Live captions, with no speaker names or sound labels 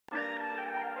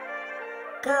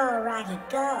Go, Rocky,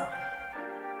 go.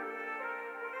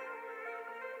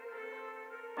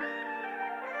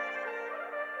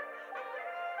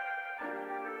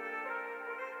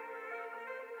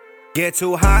 Get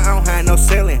too high, I don't have no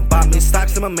ceiling. Bought me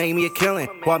stocks, I'ma make me a killing.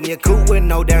 Bought me a coupe with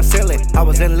no damn ceiling. I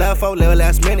was in love for a little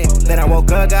last minute. Then I woke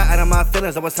up, got out of my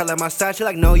feelings. I was telling my side, she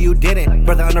like, no, you didn't.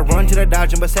 Brother on the run to the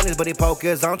dodging percentage, but he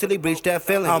pokers on till he reached that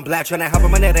feeling. I'm black, tryna help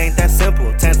him, and it ain't that simple.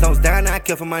 10 stones down, I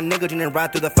kill for my nigga. You didn't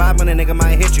ride through the 5 money, nigga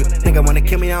might hit you. Nigga wanna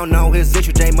kill me, I don't know his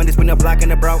issue. J Money spin the block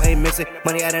and the bro ain't missing.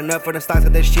 Money adding up for the stocks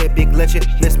of this shit, big glitching.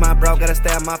 Miss my bro, gotta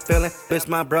stay on my feeling. Miss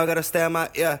my bro, gotta stay on my,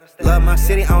 yeah. Love my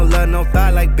city, I don't love no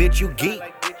thought like bitch, you geek.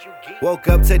 Woke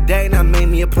up today, now made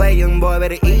me a play, young boy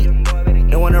better eat.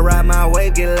 Don't wanna ride my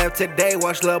wave, get left today,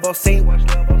 watch Lil Bo sing.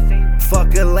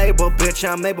 Fuck a label, bitch,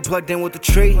 I'm able plugged in with the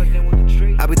tree.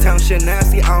 I be telling shit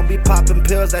nasty, I don't be popping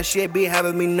pills, that shit be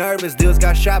having me nervous. Deals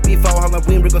got shot before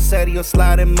Halloween, Rico said he'll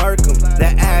slide and murk him.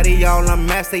 That addy on, I'm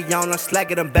master, on, I'm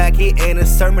slacking him back. He in a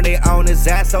sermon, they on his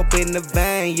ass, up in the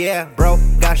van, yeah, bro.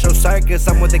 Got your circus,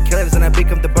 I'm with the killers, and I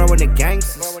become the bro and the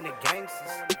gangsters.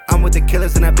 I'm with the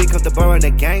killers and I become the bro and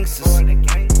the gangsters.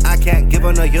 I can't give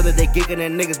on no other, they geeking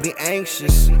and niggas be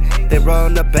anxious. They roll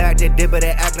in the back, they dip but they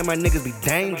act like my niggas be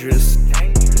dangerous.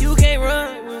 You can't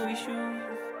run when we shoot.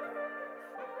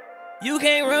 You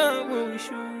can't run when we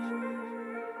shoot.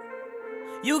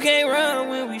 You can't run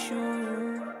when we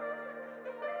shoot.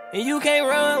 And you can't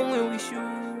run when we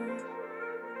shoot.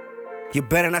 You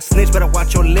better not snitch, better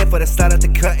watch your lip for the start of the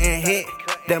cut and hit.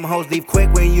 Them hoes leave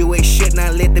quick when you ain't shit,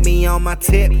 not lit to me on my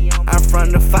tip. I'm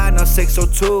from the 5, no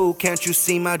 602, can't you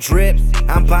see my drip?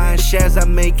 I'm buying shares,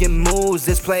 I'm making moves,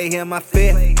 this play here my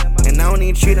fifth. And I don't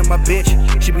even treat her my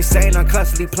bitch. She be saying I'm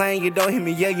constantly playing, you don't hear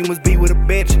me, yeah, you must be with a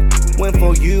bitch. Went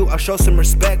for you, I'll show some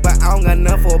respect, but I don't got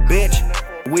enough for a bitch.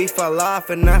 We fell off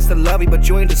and I still love you, but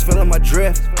you ain't just feeling my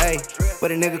drift. Ayy,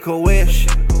 what a nigga could wish.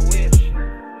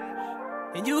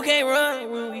 And you can't run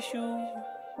when we shoot.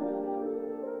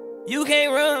 You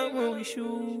can't run when we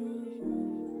shoot.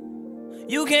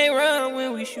 You can't run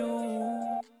when we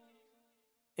shoot.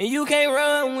 And you can't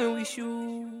run when we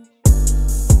shoot.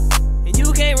 And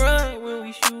you can't run when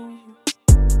we shoot.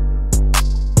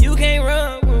 You can't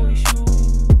run when we shoot.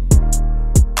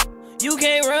 You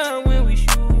can't run when we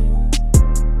shoot.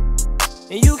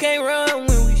 And you can't run when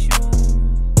we shoot.